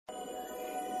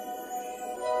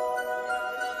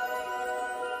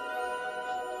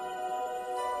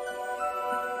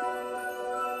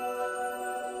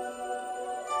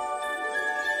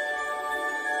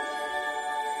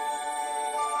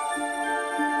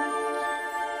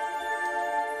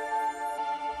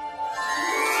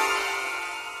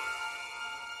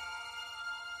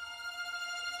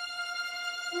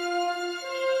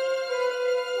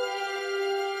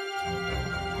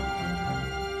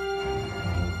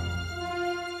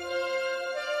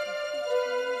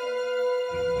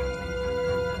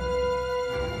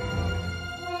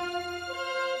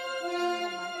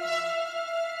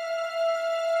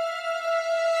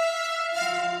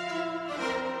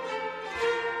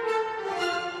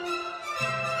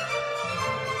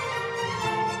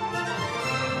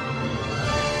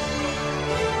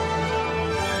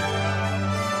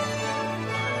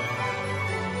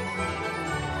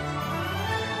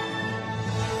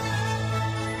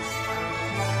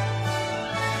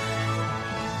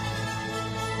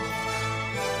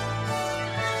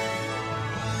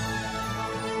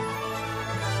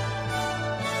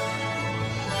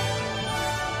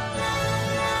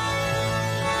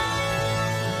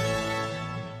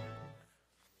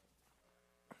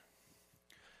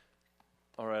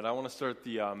All right, I want to start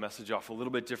the message off a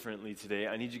little bit differently today.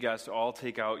 I need you guys to all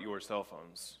take out your cell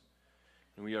phones,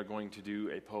 and we are going to do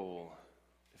a poll,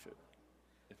 if it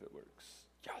works.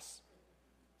 Yes.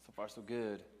 So far, so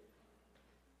good.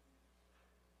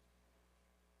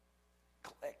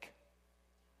 Click.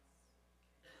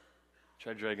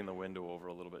 Try dragging the window over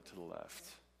a little bit to the left.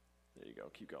 There you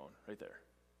go. Keep going. Right there.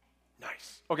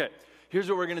 Nice. Okay, here's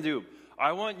what we're going to do.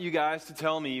 I want you guys to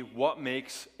tell me what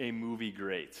makes a movie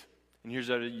great. And here's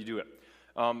how you do it.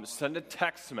 Send a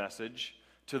text message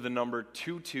to the number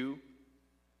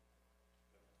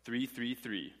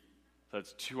 22333.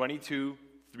 That's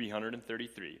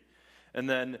 22,333. And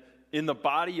then in the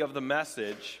body of the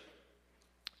message,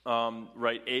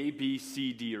 write A, B,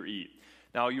 C, D, or E.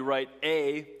 Now you write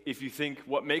A if you think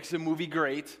what makes a movie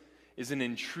great is an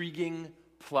intriguing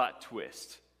plot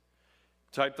twist.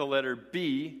 Type the letter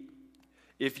B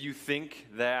if you think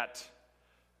that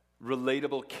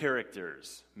relatable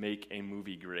characters make a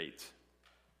movie great.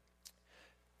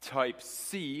 Type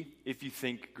C if you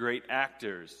think great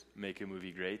actors make a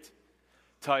movie great.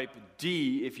 Type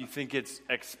D if you think it's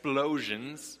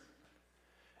explosions.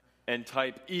 And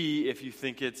type E if you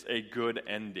think it's a good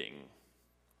ending.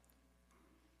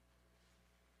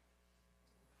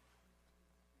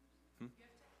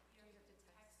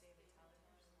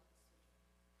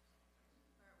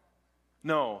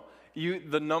 No, you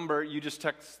just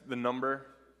text the number.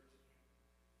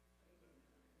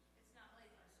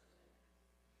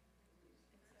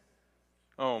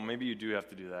 Oh, maybe you do have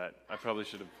to do that. I probably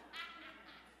should have.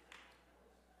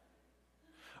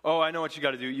 Oh, I know what you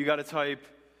got to do. You got to type,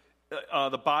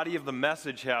 the body of the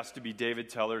message has to be David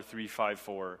Teller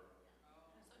 354.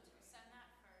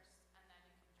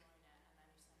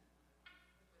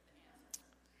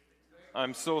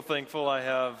 I'm so thankful I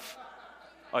have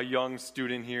a young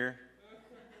student here.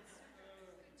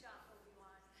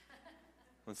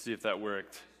 Let's see if that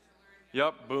worked.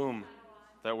 Yep, boom.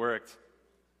 That worked.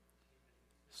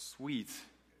 Sweet.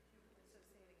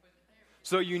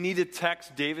 So you need to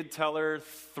text David Teller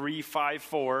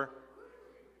 354.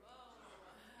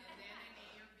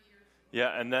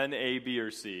 Yeah, and then A, B,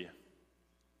 or C.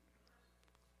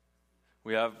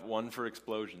 We have one for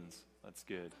explosions. That's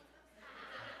good.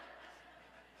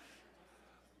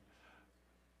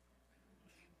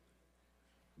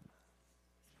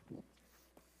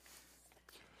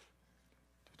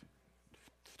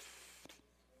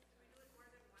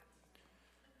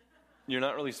 You're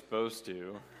not really supposed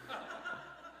to.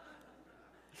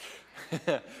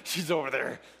 She's over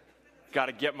there. Got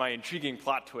to get my intriguing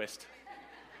plot twist.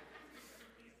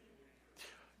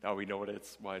 Now we know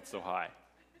why it's so high.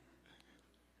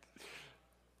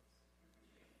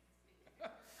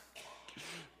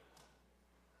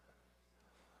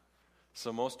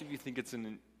 So most of you think it's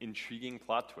an intriguing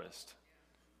plot twist.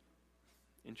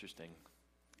 Interesting.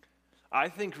 I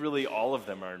think really all of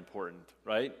them are important,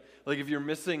 right? Like if you're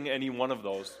missing any one of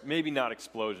those, maybe not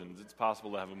explosions. It's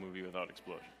possible to have a movie without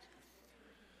explosions.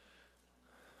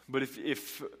 But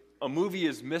if a movie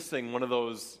is missing one of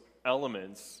those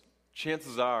elements,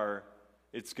 chances are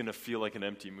it's going to feel like an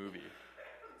empty movie.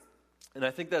 And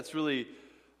I think that's really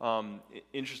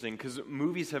interesting because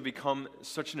movies have become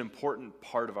such an important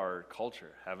part of our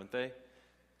culture, haven't they?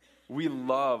 We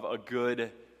love a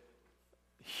good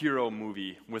hero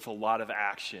movie with a lot of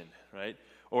action, right?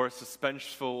 Or a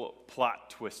suspenseful plot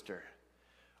twister.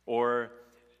 Or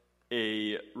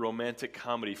a romantic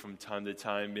comedy from time to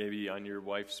time, maybe on your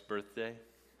wife's birthday.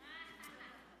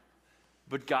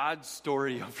 But God's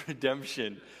story of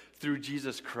redemption through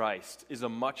Jesus Christ is a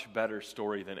much better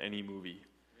story than any movie.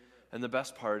 And the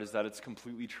best part is that it's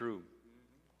completely true.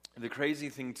 The crazy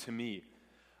thing to me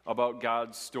about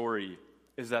God's story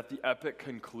is that the epic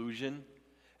conclusion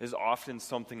is often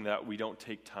something that we don't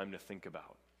take time to think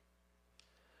about.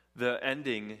 The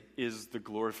ending is the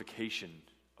glorification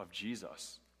of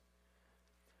Jesus.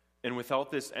 And without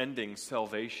this ending,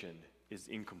 salvation is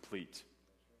incomplete.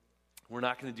 We're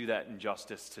not going to do that in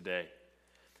justice today,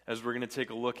 as we're going to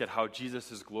take a look at how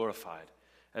Jesus is glorified,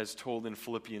 as told in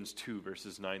Philippians 2,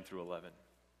 verses 9 through 11.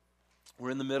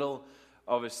 We're in the middle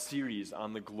of a series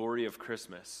on the glory of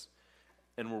Christmas,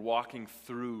 and we're walking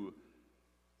through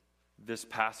this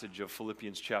passage of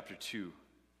Philippians chapter 2,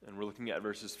 and we're looking at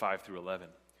verses 5 through 11.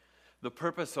 The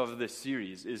purpose of this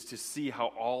series is to see how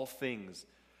all things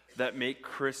that make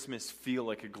Christmas feel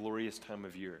like a glorious time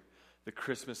of year, the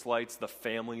Christmas lights, the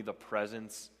family, the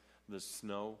presents, the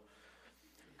snow,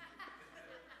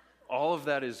 all of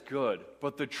that is good,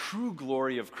 but the true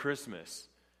glory of Christmas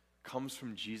comes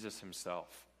from Jesus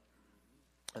himself.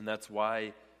 And that's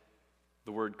why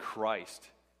the word Christ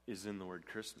is in the word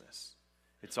Christmas.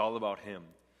 It's all about him.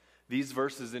 These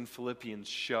verses in Philippians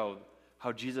show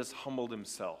how Jesus humbled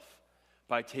himself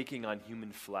by taking on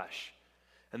human flesh,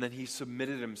 and then he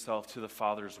submitted himself to the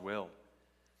Father's will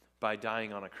by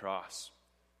dying on a cross.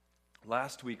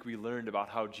 Last week we learned about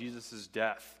how Jesus'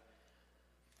 death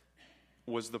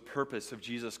was the purpose of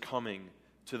Jesus coming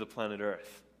to the planet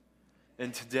Earth.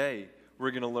 And today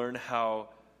we're going to learn how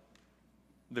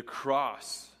the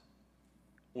cross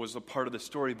was a part of the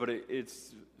story, but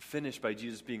it's finished by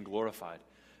Jesus being glorified.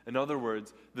 In other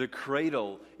words, the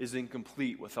cradle is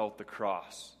incomplete without the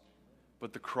cross,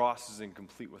 but the cross is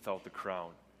incomplete without the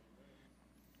crown.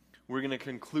 We're going to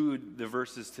conclude the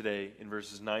verses today in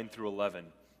verses 9 through 11,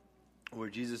 where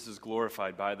Jesus is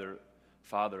glorified by the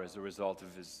Father as a result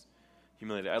of his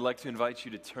humility. I'd like to invite you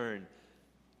to turn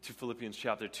to Philippians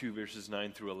chapter 2, verses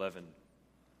 9 through 11,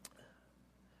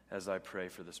 as I pray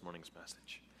for this morning's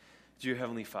message. Dear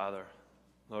Heavenly Father,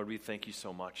 Lord, we thank you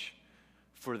so much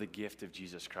for the gift of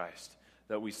Jesus Christ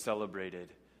that we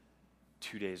celebrated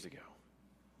 2 days ago.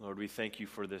 Lord, we thank you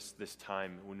for this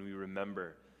time when we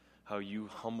remember how you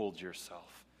humbled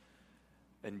yourself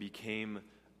and became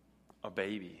a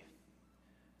baby.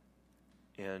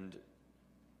 And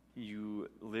you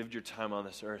lived your time on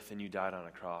this earth and you died on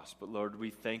a cross. But Lord,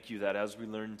 we thank you that as we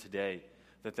learn today,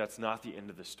 that that's not the end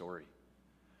of the story.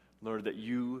 Lord, that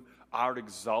you are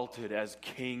exalted as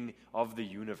King of the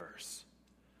universe.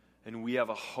 And we have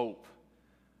a hope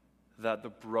that the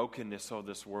brokenness of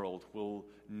this world will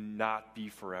not be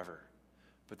forever,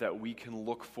 but that we can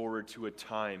look forward to a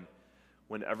time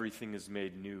when everything is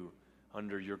made new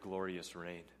under your glorious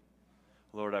reign.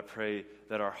 Lord, I pray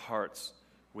that our hearts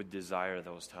would desire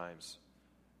those times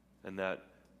and that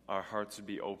our hearts would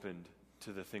be opened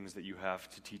to the things that you have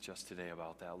to teach us today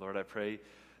about that. Lord, I pray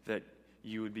that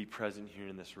you would be present here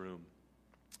in this room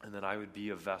and that I would be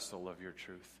a vessel of your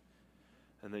truth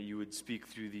and that you would speak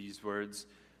through these words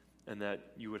and that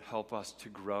you would help us to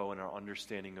grow in our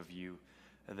understanding of you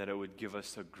and that it would give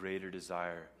us a greater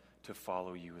desire to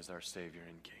follow you as our Savior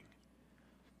and King.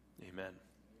 Amen.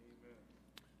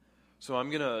 So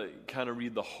I'm going to kind of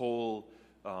read the whole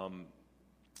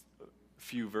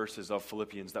few verses of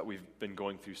Philippians that we've been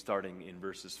going through, starting in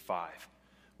verses 5,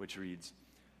 which reads,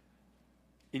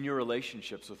 "In your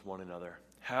relationships with one another,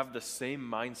 have the same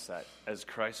mindset as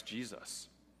Christ Jesus,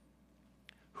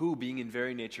 who, being in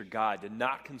very nature God, did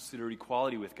not consider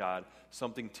equality with God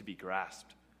something to be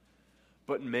grasped,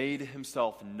 but made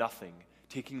himself nothing,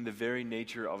 taking the very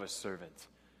nature of a servant,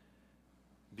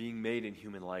 being made in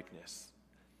human likeness.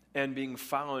 And being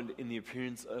found in the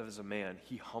appearance as a man,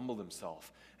 he humbled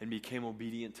himself and became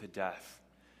obedient to death,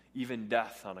 even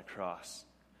death on a cross.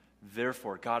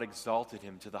 Therefore, God exalted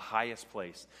him to the highest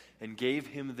place and gave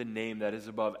him the name that is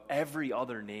above every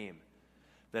other name,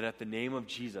 that at the name of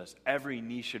Jesus every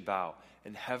knee should bow,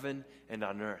 in heaven and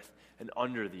on earth and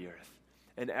under the earth,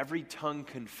 and every tongue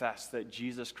confess that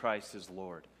Jesus Christ is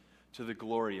Lord, to the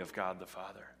glory of God the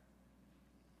Father."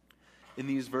 In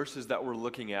these verses that we're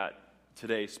looking at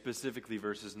today, specifically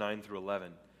verses 9 through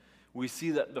 11, we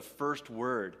see that the first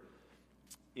word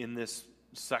in this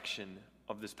section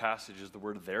of this passage is the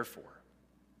word therefore.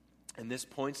 And this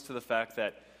points to the fact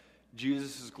that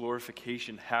Jesus'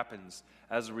 glorification happens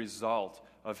as a result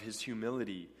of his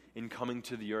humility in coming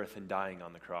to the earth and dying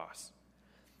on the cross.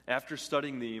 After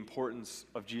studying the importance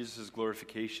of Jesus'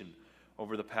 glorification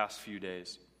over the past few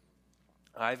days,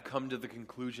 I've come to the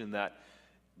conclusion that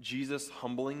Jesus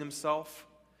humbling himself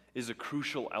is a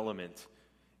crucial element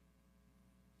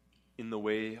in the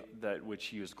way that which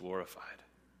he is glorified.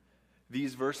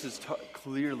 These verses talk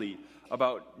clearly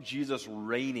about Jesus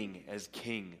reigning as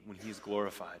king when he's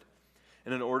glorified.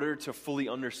 And in order to fully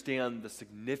understand the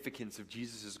significance of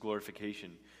Jesus'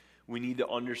 glorification, we need to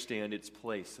understand its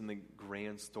place in the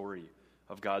grand story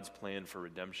of God's plan for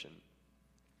redemption.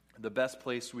 The best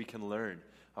place we can learn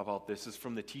about this is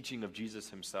from the teaching of Jesus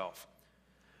himself.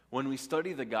 When we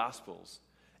study the Gospels,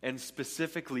 and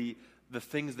specifically the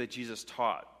things that Jesus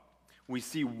taught, we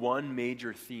see one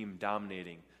major theme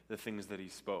dominating the things that he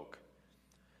spoke.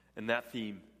 And that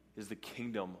theme is the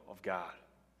kingdom of God.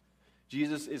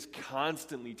 Jesus is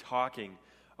constantly talking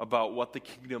about what the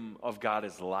kingdom of God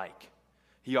is like.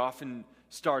 He often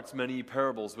starts many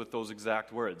parables with those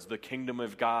exact words. The kingdom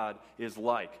of God is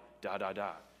like, ...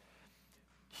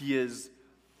 He is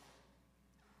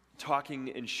talking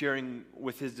and sharing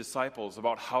with his disciples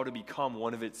about how to become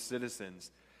one of its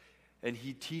citizens. And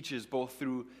he teaches both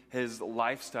through his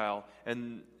lifestyle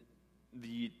and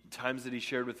the times that he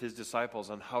shared with his disciples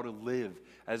on how to live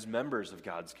as members of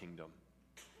God's kingdom.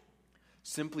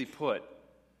 Simply put,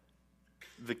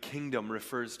 the kingdom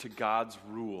refers to God's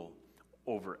rule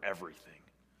over everything.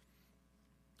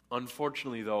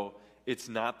 Unfortunately, though, it's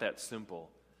not that simple.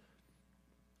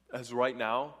 As right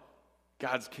now,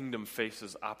 God's kingdom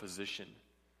faces opposition.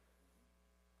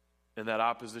 And that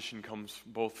opposition comes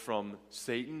both from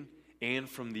Satan and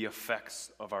from the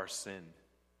effects of our sin.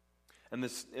 And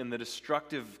the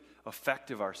destructive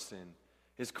effect of our sin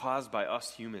is caused by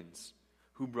us humans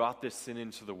who brought this sin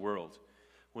into the world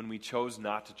when we chose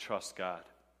not to trust God.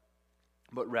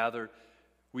 But rather,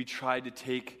 we tried to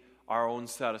take our own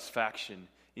satisfaction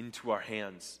into our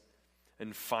hands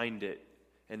and find it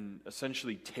and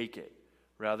essentially take it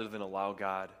rather than allow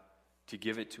God to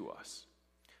give it to us.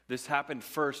 This happened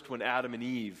first when Adam and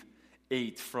Eve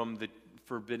ate from the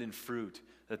forbidden fruit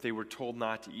that they were told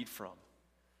not to eat from.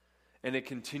 And it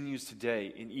continues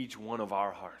today in each one of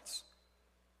our hearts.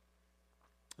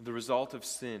 The result of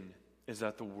sin is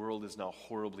that the world is now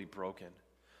horribly broken,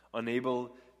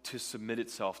 unable to submit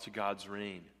itself to God's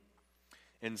reign.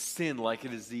 And sin, like a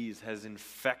disease, has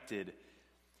infected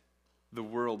the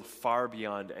world far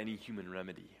beyond any human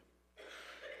remedy.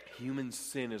 Human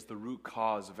sin is the root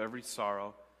cause of every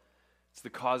sorrow. It's the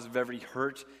cause of every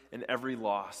hurt and every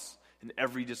loss and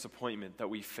every disappointment that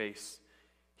we face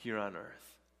here on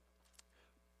earth.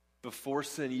 Before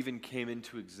sin even came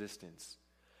into existence,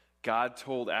 God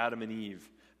told Adam and Eve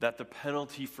that the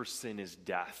penalty for sin is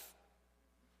death.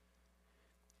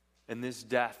 And this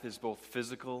death is both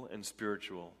physical and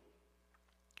spiritual.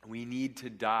 We need to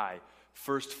die,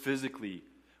 first physically,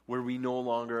 where we no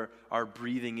longer are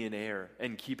breathing in air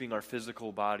and keeping our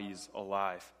physical bodies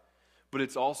alive. But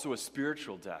it's also a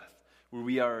spiritual death, where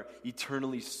we are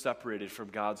eternally separated from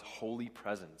God's holy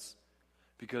presence,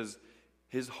 because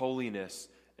His holiness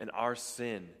and our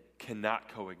sin cannot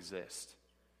coexist.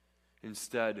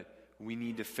 Instead, we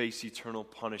need to face eternal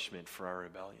punishment for our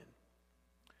rebellion.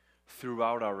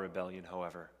 Throughout our rebellion,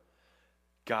 however,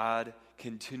 God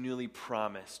continually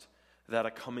promised that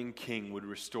a coming king would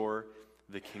restore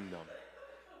the kingdom.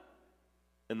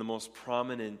 And the most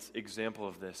prominent example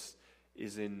of this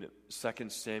is in 2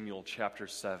 Samuel chapter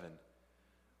 7,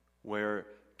 where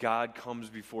God comes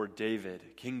before David,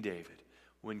 King David,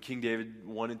 when King David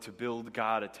wanted to build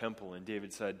God a temple, and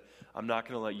David said, I'm not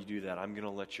going to let you do that. I'm going to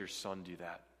let your son do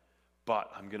that. But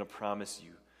I'm going to promise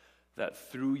you that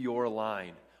through your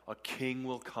line, a king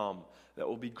will come that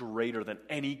will be greater than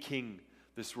any king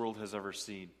this world has ever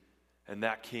seen. And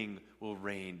that king will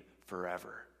reign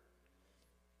forever.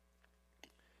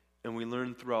 And we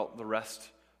learn throughout the rest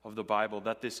of the Bible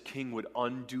that this king would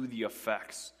undo the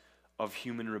effects of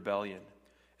human rebellion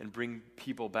and bring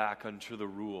people back under the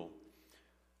rule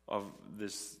of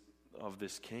this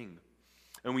king.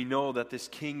 And we know that this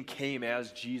king came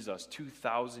as Jesus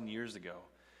 2,000 years ago,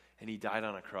 and he died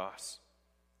on a cross,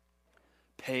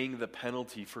 paying the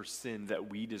penalty for sin that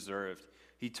we deserved.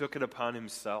 He took it upon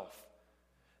himself,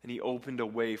 and he opened a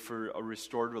way for a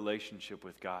restored relationship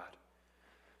with God.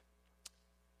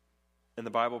 And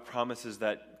the Bible promises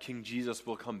that King Jesus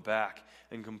will come back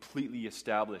and completely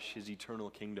establish his eternal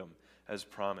kingdom as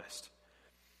promised.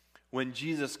 When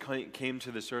Jesus came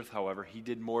to this earth, however, he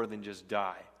did more than just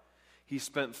die. He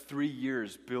spent 3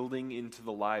 years building into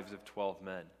the lives of 12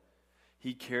 men.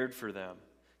 He cared for them.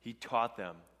 He taught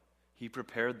them. He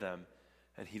prepared them.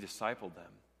 And he discipled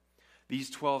them. These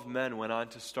 12 men went on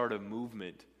to start a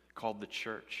movement called the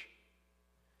church.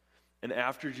 And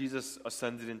after Jesus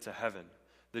ascended into heaven,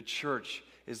 the church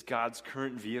is God's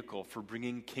current vehicle for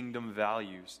bringing kingdom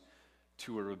values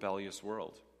to a rebellious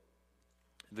world.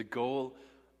 The goal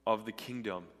of the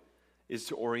kingdom is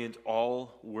to orient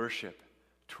all worship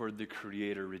toward the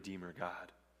Creator, Redeemer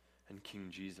God, and King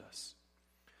Jesus.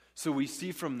 So we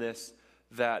see from this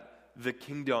that the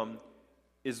kingdom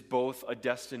is both a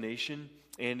destination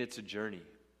and it's a journey.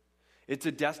 It's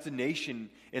a destination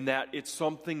in that it's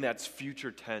something that's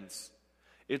future tense.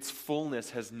 Its fullness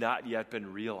has not yet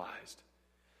been realized,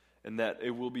 and that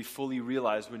it will be fully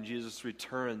realized when Jesus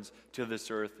returns to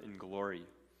this earth in glory.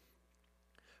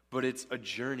 But it's a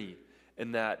journey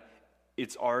in that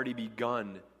it's already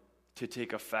begun to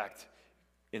take effect,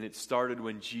 and it started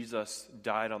when Jesus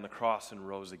died on the cross and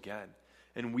rose again.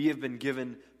 And we have been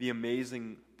given the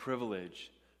amazing privilege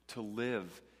to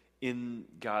live in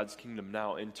God's kingdom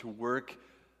now and to work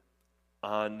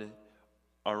on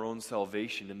our own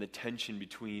salvation and the tension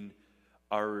between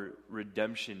our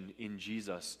redemption in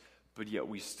Jesus, but yet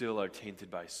we still are tainted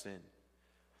by sin.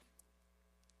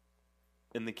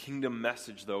 And the kingdom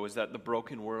message, though, is that the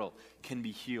broken world can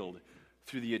be healed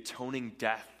through the atoning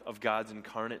death of God's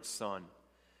incarnate Son,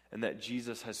 and that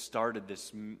Jesus has started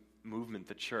this movement,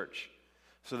 the church,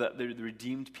 so that the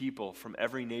redeemed people from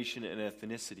every nation and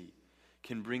ethnicity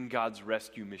can bring God's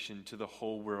rescue mission to the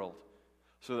whole world,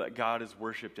 so that God is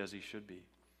worshipped as he should be.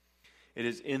 It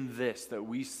is in this that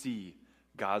we see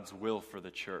God's will for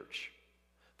the church,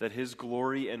 that his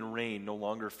glory and reign no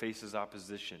longer faces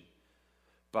opposition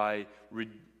by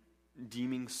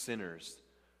redeeming sinners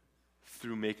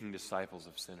through making disciples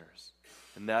of sinners.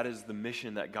 And that is the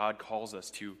mission that God calls us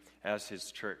to as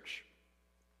his church.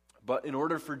 But in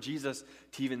order for Jesus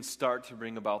to even start to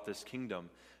bring about this kingdom,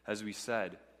 as we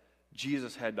said,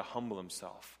 Jesus had to humble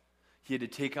himself. He had to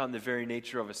take on the very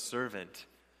nature of a servant.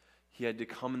 He had to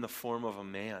come in the form of a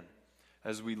man,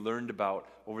 as we learned about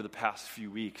over the past few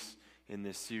weeks in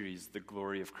this series, The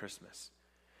Glory of Christmas.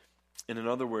 And in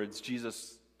other words,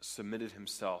 Jesus submitted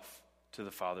himself to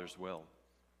the Father's will.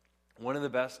 One of the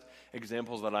best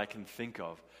examples that I can think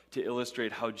of to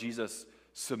illustrate how Jesus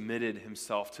submitted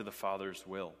himself to the Father's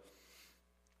will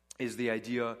is the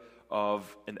idea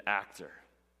of an actor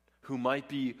who might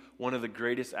be one of the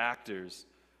greatest actors,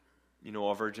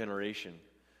 of our generation.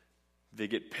 They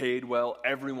get paid well,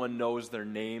 everyone knows their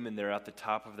name, and they're at the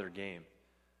top of their game.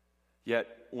 Yet,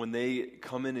 when they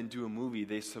come in and do a movie,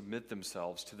 they submit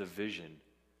themselves to the vision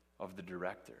of the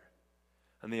director.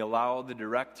 And they allow the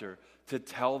director to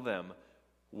tell them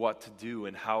what to do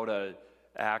and how to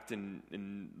act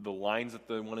in the lines that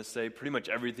they want to say. Pretty much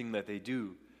everything that they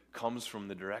do comes from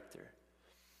the director.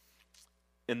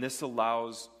 And this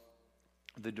allows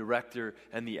the director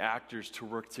and the actors to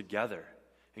work together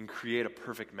and create a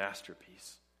perfect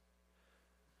masterpiece.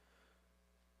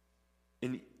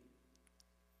 And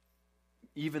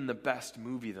even the best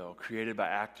movie, though, created by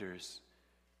actors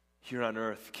here on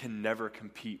earth can never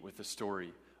compete with the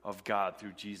story of God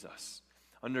through Jesus.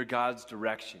 Under God's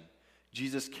direction,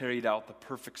 Jesus carried out the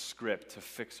perfect script to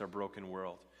fix our broken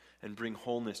world and bring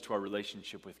wholeness to our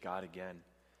relationship with God again.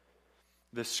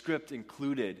 The script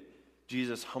included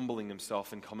Jesus humbling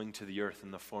himself and coming to the earth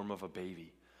in the form of a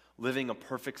baby, living a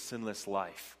perfect sinless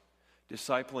life,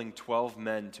 discipling 12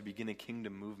 men to begin a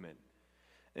kingdom movement.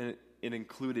 And it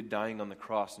included dying on the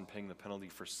cross and paying the penalty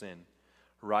for sin,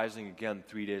 rising again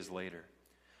 3 days later.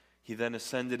 He then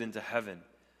ascended into heaven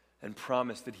and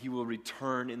promised that he will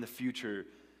return in the future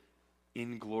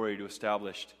in glory to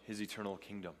establish his eternal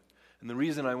kingdom. And the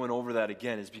reason I went over that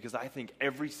again is because I think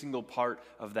every single part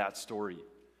of that story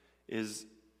is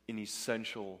an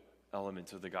essential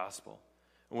element of the gospel.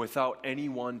 And without any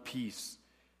one piece,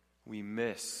 we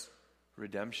miss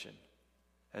redemption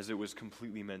as it was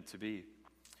completely meant to be.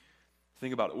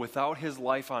 Think about it. Without his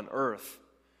life on earth,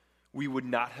 we would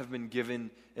not have been given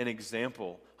an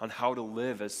example on how to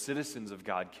live as citizens of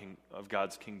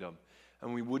God's kingdom.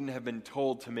 And we wouldn't have been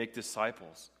told to make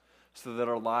disciples so that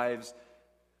our lives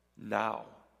now,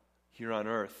 here on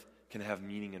earth, can have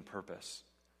meaning and purpose.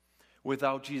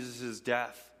 Without Jesus'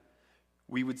 death,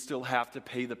 we would still have to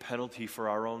pay the penalty for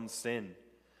our own sin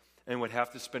and would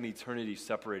have to spend eternity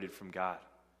separated from God.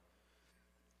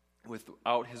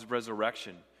 Without his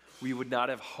resurrection, we would not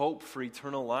have hope for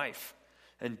eternal life,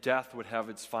 and death would have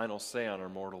its final say on our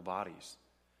mortal bodies.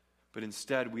 But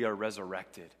instead, we are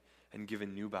resurrected and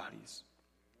given new bodies.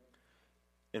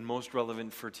 And most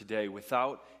relevant for today,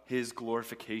 without his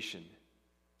glorification,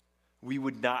 we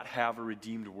would not have a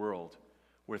redeemed world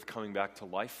worth coming back to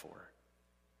life for.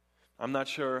 I'm not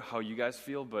sure how you guys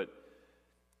feel, but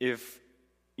if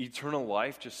eternal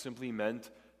life just simply meant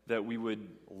that we would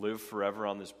live forever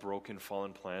on this broken,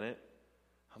 fallen planet,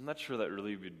 I'm not sure that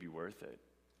really would be worth it.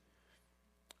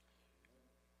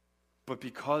 But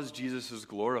because Jesus is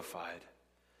glorified,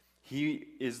 he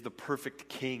is the perfect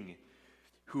king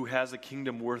who has a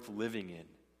kingdom worth living in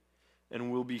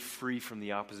and will be free from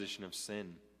the opposition of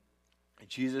sin.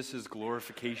 Jesus'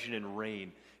 glorification and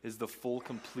reign is the full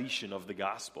completion of the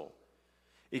gospel.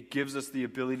 It gives us the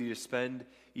ability to spend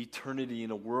eternity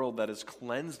in a world that is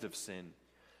cleansed of sin,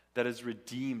 that is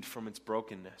redeemed from its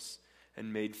brokenness,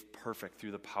 and made perfect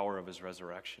through the power of his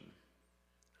resurrection.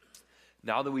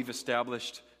 Now that we've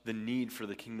established the need for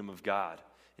the kingdom of God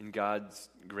in God's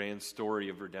grand story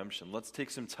of redemption, let's take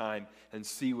some time and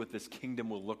see what this kingdom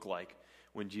will look like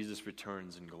when Jesus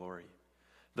returns in glory.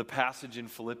 The passage in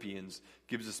Philippians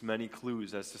gives us many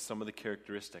clues as to some of the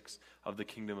characteristics of the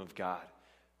kingdom of God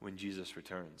when Jesus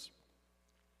returns.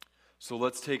 So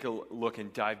let's take a look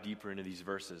and dive deeper into these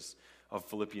verses of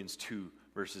Philippians 2,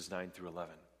 verses 9 through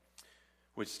 11,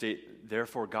 which state,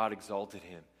 "Therefore God exalted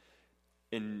him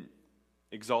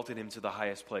to the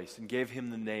highest place and gave him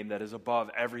the name that is above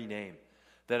every name,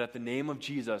 that at the name of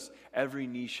Jesus every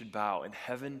knee should bow in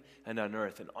heaven and on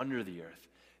earth and under the earth,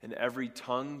 and every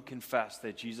tongue confess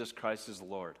that Jesus Christ is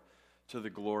Lord, to the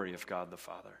glory of God the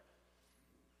Father."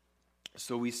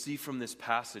 So we see from this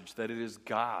passage that it is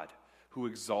God who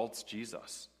exalts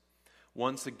Jesus.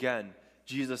 Once again,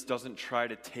 Jesus doesn't try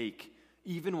to take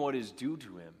even what is due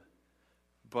to him,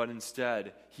 but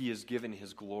instead he has given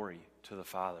his glory to the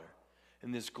Father.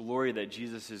 And this glory that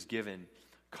Jesus has given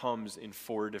comes in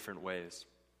 4 different ways.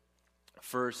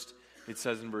 First, it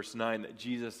says in verse 9 that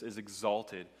Jesus is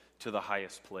exalted to the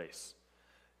highest place.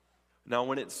 Now,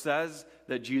 when it says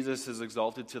that Jesus is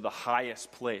exalted to the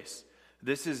highest place,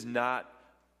 this is not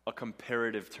a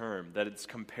comparative term, that it's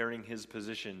comparing his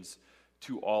positions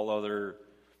to all other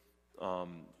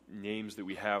names that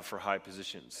we have for high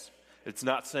positions. It's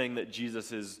not saying that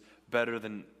Jesus is better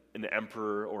than an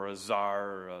emperor or a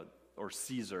czar or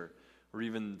Caesar or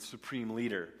even supreme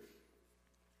leader.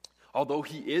 Although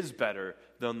he is better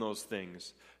than those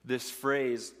things, this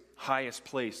phrase, highest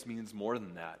place, means more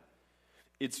than that.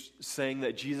 It's saying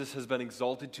that Jesus has been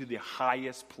exalted to the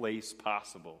highest place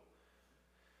possible.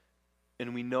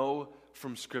 And we know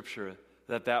from Scripture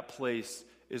that that place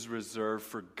is reserved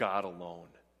for God alone.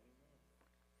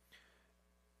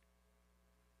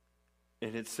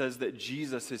 And it says that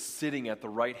Jesus is sitting at the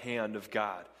right hand of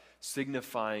God,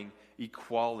 signifying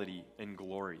equality and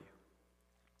glory.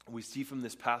 We see from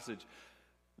this passage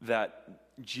that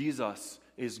Jesus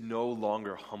is no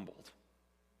longer humbled.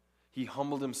 He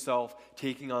humbled himself,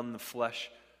 taking on the flesh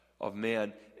of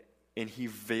man, and he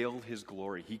veiled his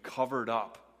glory. He covered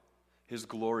up his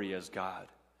glory as God.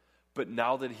 But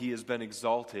now that he has been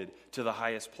exalted to the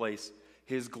highest place,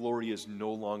 his glory is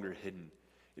no longer hidden.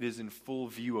 It is in full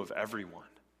view of everyone.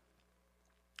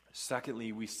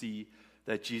 Secondly, we see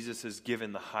that Jesus is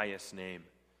given the highest name.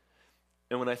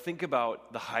 And when I think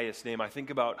about the highest name, I think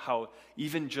about how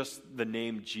even just the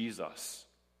name Jesus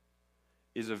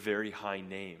is a very high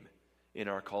name in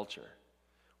our culture.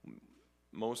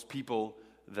 Most people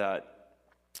that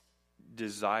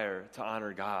desire to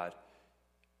honor God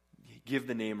give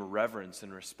the name reverence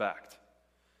and respect.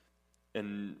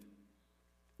 And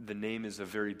the name is a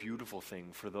very beautiful thing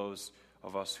for those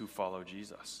of us who follow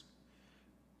Jesus.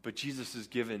 But Jesus is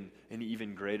given an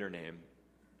even greater name.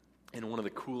 And one of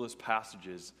the coolest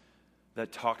passages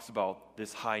that talks about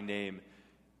this high name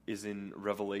is in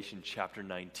Revelation chapter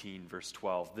 19, verse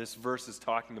 12. This verse is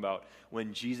talking about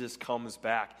when Jesus comes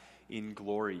back in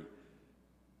glory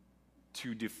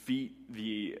to defeat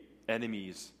the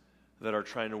enemies that are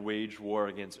trying to wage war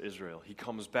against Israel. He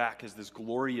comes back as this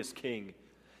glorious king.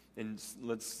 And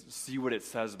let's see what it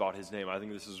says about his name. I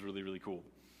think this is really, really cool.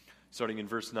 Starting in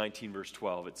verse 19, verse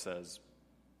 12, it says,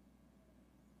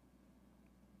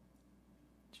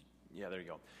 there you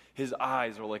go. His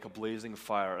eyes are like a blazing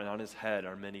fire, and on his head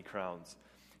are many crowns.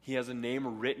 He has a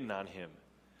name written on him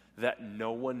that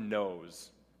no one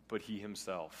knows but he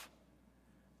himself.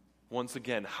 Once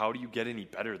again, how do you get any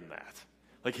better than that?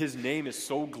 Like, his name is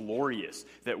so glorious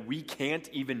that we can't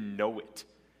even know it.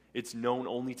 It's known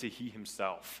only to he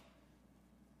himself.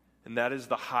 And that is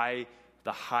the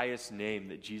highest name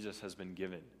that Jesus has been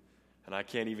given. And I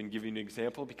can't even give you an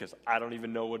example because I don't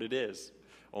even know what it is.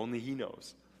 Only he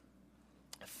knows.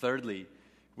 Thirdly,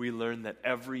 we learn that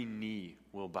every knee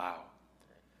will bow.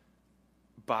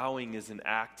 Bowing is an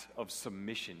act of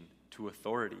submission to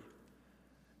authority.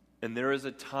 And there is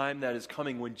a time that is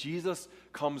coming when Jesus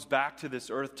comes back to this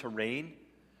earth to reign,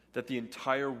 that the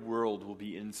entire world will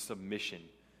be in submission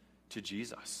to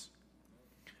Jesus.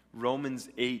 Romans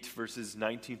 8, verses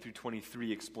 19 through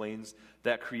 23 explains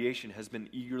that creation has been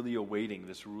eagerly awaiting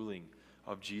this ruling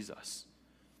of Jesus.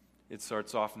 It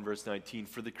starts off in verse 19,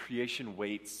 "For the creation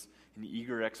waits in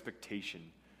eager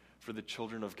expectation for the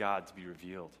children of God to be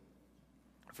revealed.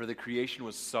 For the creation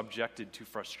was subjected to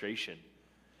frustration,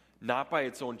 not by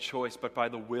its own choice, but by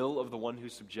the will of the one who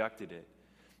subjected it,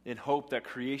 in hope that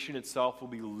creation itself will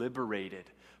be liberated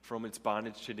from its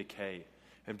bondage to decay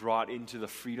and brought into the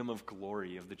freedom of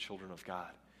glory of the children of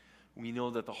God." We know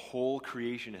that the whole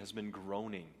creation has been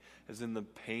groaning, as in the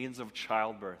pains of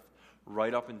childbirth,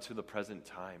 right up into the present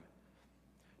time.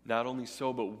 Not only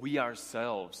so, but we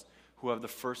ourselves, who have the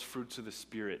first fruits of the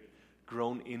Spirit,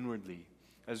 groan inwardly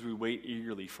as we wait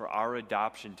eagerly for our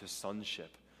adoption to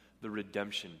sonship, the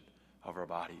redemption of our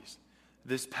bodies.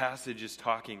 This passage is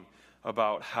talking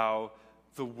about how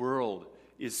the world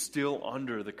is still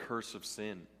under the curse of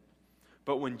sin.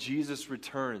 But when Jesus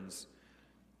returns,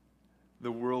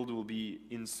 the world will be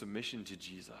in submission to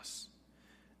Jesus.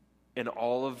 And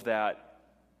all of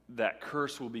that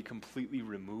curse will be completely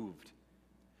removed.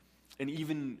 And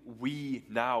even we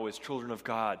now, as children of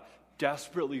God,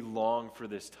 desperately long for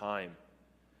this time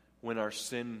when our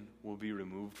sin will be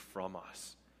removed from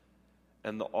us.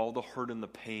 And all the hurt and the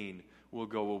pain will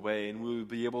go away, and we will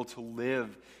be able to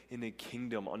live in a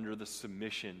kingdom under the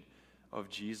submission of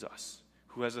Jesus,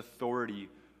 who has authority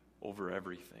over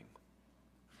everything.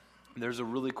 There's a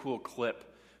really cool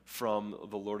clip from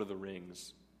The Lord of the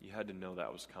Rings. You had to know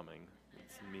that was coming.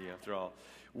 It's me, after all.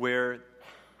 Where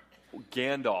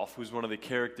Gandalf, who's one of the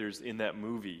characters in that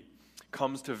movie,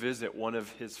 comes to visit one of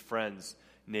his friends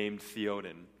named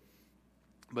Theoden.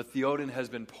 But Theoden has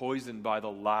been poisoned by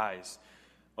the lies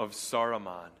of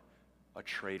Saruman, a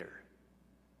traitor.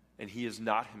 And he is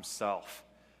not himself.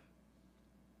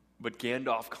 But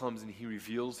Gandalf comes and he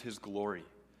reveals his glory.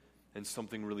 And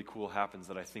something really cool happens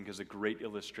that I think is a great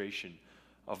illustration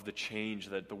of the change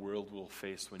that the world will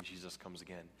face when Jesus comes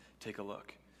again. Take a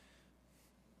look.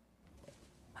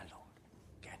 My lord,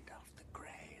 Gandalf the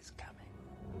Grey is coming.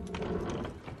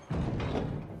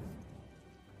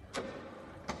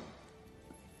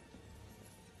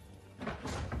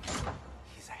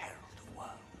 He's a herald of woe.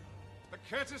 The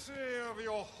courtesy of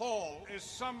your hall is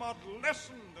somewhat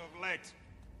lessened of late,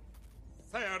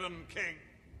 Theoden King.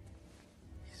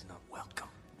 He's not welcome.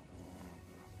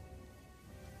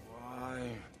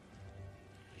 Why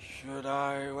should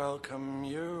I welcome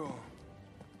you,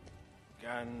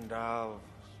 Gandalf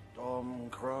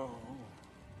Stormcrow?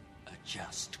 A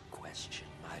just question,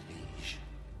 my liege.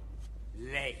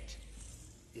 Late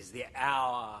is the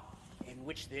hour in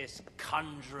which this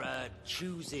conjurer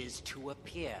chooses to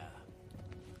appear.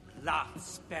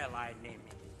 Last spell I name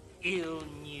him. Ill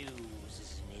news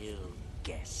is an ill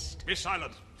guest. Be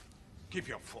silent. Keep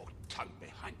your forked tongue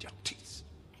behind your teeth.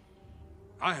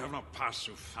 I have not passed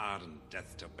so far in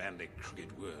death to bandy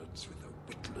crooked words with a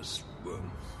witless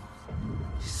worm.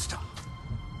 Stop.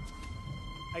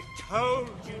 I told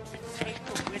you to take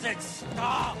the wizard's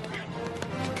staff.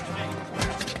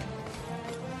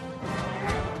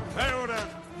 Theoden,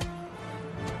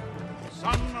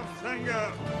 son of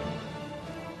Thengir.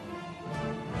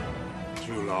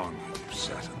 Too long have you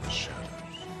sat in the shadows.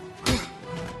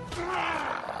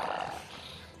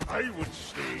 I would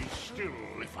stay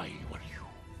still if I were you.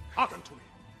 Hearken to me.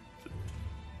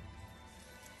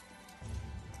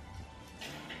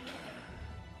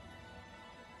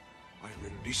 I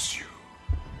release you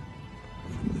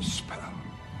from the spell.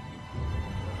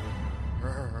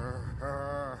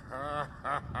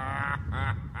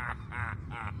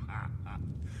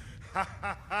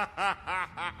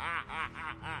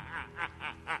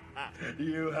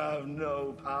 You have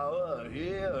no power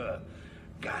here,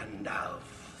 Gandalf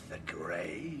the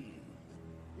Grey.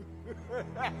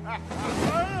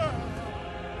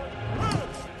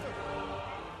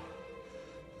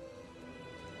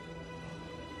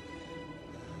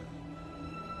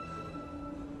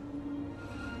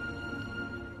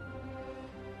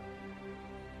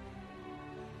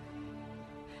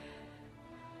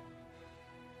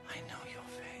 I know your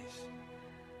face.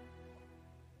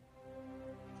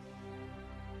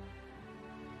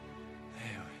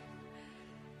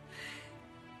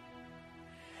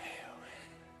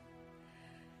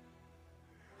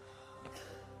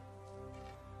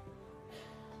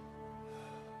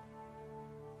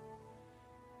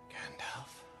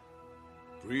 Gandalf.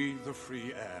 Breathe the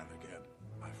free air again,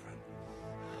 my friend.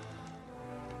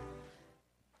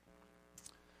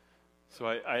 So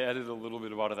I added a little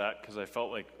bit out of that because I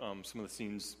felt like some of the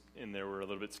scenes in there were a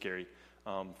little bit scary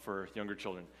for younger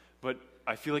children. But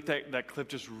I feel like that clip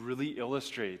just really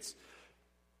illustrates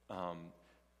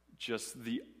just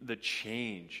the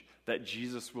change that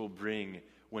Jesus will bring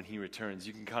when he returns.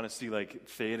 You can kind of see like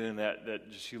Theoden that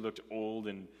just he looked old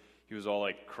and he was all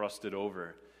like crusted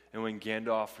over. And when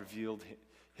Gandalf revealed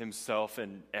himself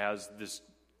and as this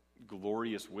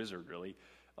glorious wizard, really,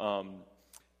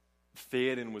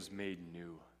 Theoden was made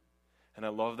new. And I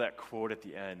love that quote at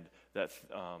the end that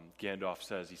Gandalf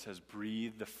says. He says,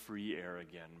 "Breathe the free air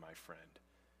again, my friend."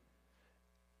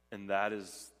 And that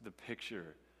is the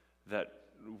picture that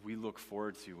we look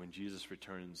forward to when Jesus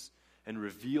returns and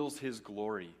reveals his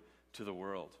glory to the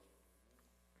world.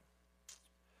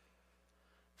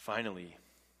 Finally,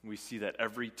 we see that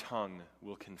every tongue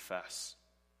will confess.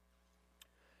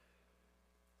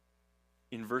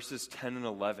 In verses 10 and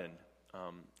 11,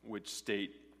 which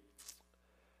state,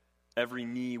 every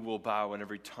knee will bow and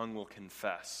every tongue will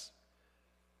confess.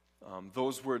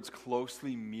 Those words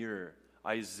closely mirror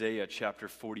Isaiah chapter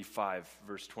 45,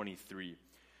 verse 23,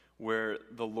 where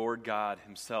the Lord God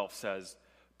himself says,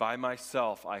 "By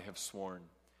myself I have sworn,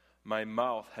 my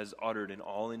mouth has uttered in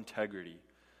all integrity,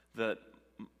 that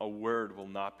a word will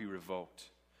not be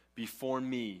revoked. Before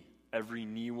me every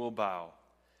knee will bow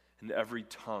and every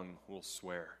tongue will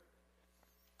swear."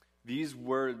 These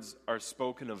words are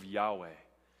spoken of Yahweh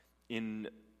in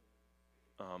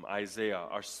Isaiah,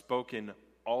 are spoken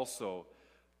also,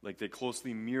 like they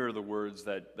closely mirror the words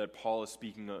that Paul is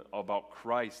speaking about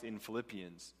Christ in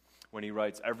Philippians when he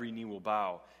writes, "Every knee will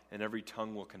bow and every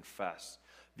tongue will confess."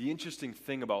 The interesting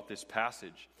thing about this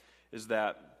passage is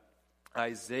that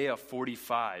Isaiah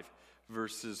 45,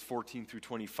 verses 14 through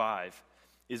 25,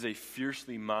 is a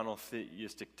fiercely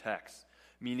monotheistic text,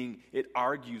 meaning it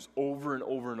argues over and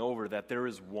over and over that there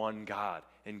is one God,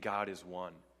 and God is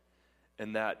one.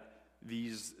 And that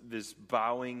this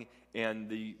bowing and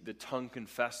the tongue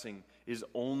confessing is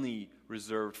only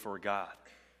reserved for God.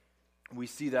 We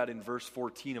see that in verse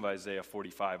 14 of Isaiah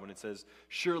 45 when it says,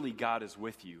 "Surely God is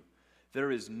with you.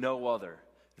 There is no other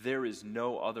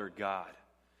God."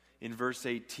 In verse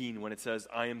 18 when it says,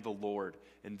 "I am the Lord,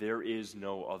 and there is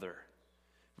no other."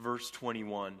 Verse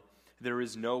 21, "There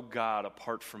is no God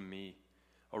apart from me,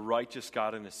 a righteous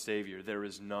God and a Savior. There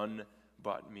is none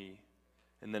but me."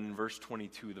 And then in verse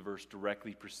 22, the verse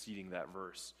directly preceding that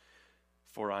verse,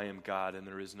 "For I am God and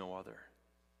there is no other."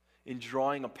 In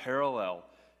drawing a parallel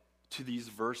to these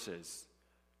verses,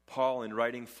 Paul, in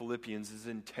writing Philippians, is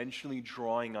intentionally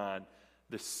drawing on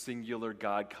the singular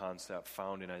God concept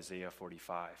found in Isaiah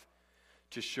 45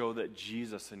 to show that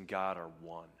Jesus and God are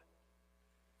one.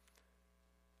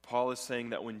 Paul is saying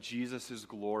that when Jesus is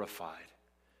glorified,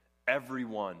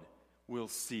 everyone will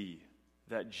see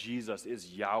that Jesus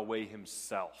is Yahweh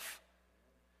himself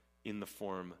in the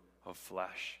form of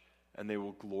flesh, and they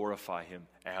will glorify him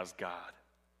as God.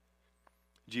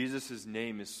 Jesus'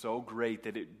 name is so great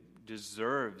that it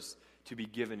deserves to be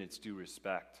given its due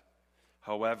respect.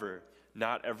 However,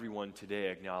 not everyone today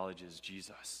acknowledges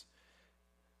Jesus.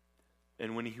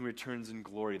 And when he returns in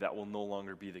glory, that will no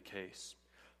longer be the case.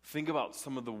 Think about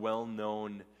some of the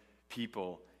well-known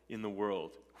people in the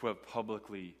world who have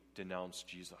publicly denounced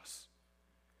Jesus.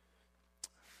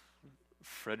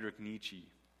 Friedrich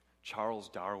Nietzsche, Charles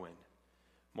Darwin,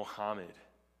 Mohammed,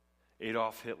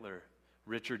 Adolf Hitler,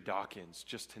 Richard Dawkins,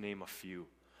 just to name a few.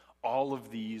 All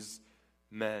of these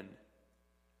men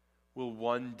will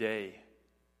one day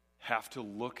have to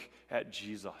look at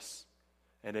Jesus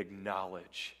and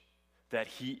acknowledge that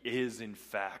he is in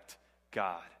fact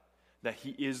God, that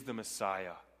he is the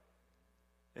Messiah,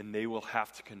 and they will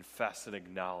have to confess and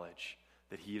acknowledge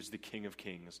that he is the King of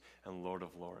Kings and Lord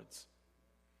of Lords.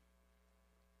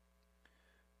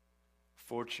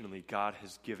 Fortunately, God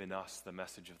has given us the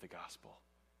message of the gospel.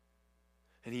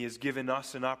 And he has given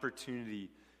us an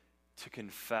opportunity to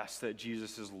confess that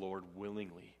Jesus is Lord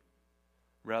willingly,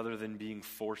 rather than being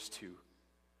forced to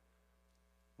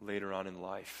later on in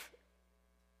life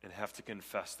and have to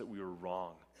confess that we were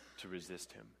wrong to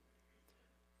resist him.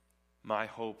 My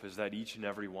hope is that each and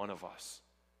every one of us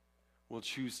will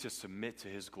choose to submit to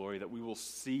his glory, that we will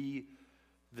see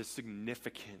the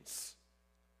significance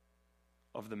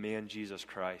of the man Jesus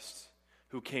Christ,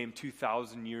 who came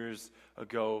 2,000 years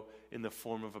ago in the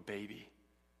form of a baby.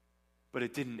 But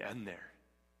it didn't end there.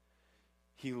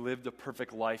 He lived a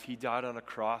perfect life. He died on a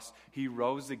cross. He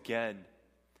rose again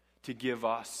to give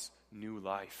us new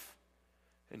life.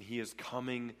 And he is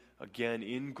coming again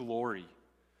in glory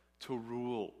to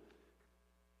rule.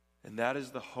 And that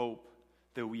is the hope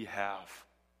that we have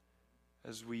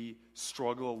as we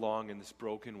struggle along in this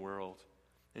broken world,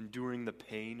 enduring the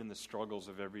pain and the struggles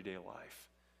of everyday life.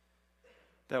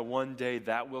 That one day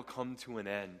that will come to an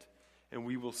end, and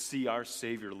we will see our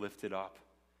Savior lifted up,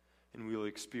 and we will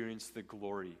experience the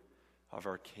glory of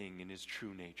our King in his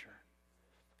true nature.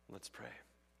 Let's pray.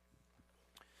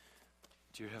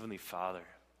 Dear Heavenly Father,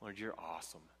 Lord, you're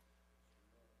awesome.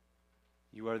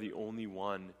 You are the only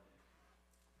one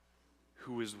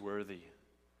who is worthy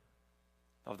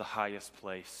of the highest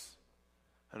place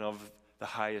and of the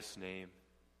highest name.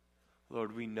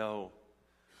 Lord, we know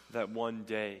that one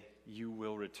day you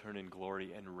will return in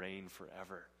glory and reign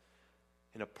forever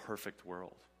in a perfect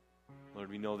world. Lord,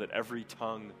 we know that every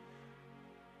tongue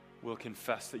will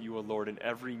confess that you are Lord, and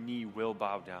every knee will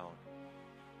bow down.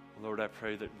 Lord, I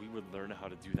pray that we would learn how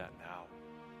to do that now,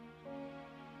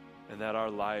 and that our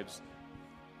lives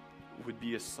would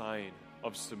be a sign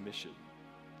of submission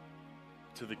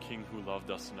to the King who loved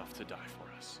us enough to die for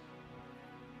us.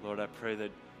 Lord, I pray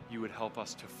that you would help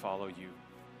us to follow you,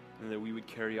 and that we would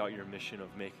carry out your mission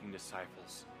of making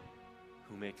disciples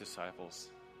who make disciples,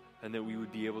 and that we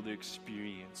would be able to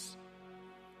experience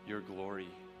your glory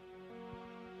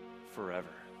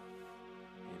forever.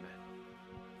 Amen.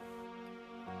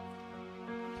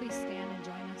 Please stand and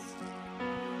join us.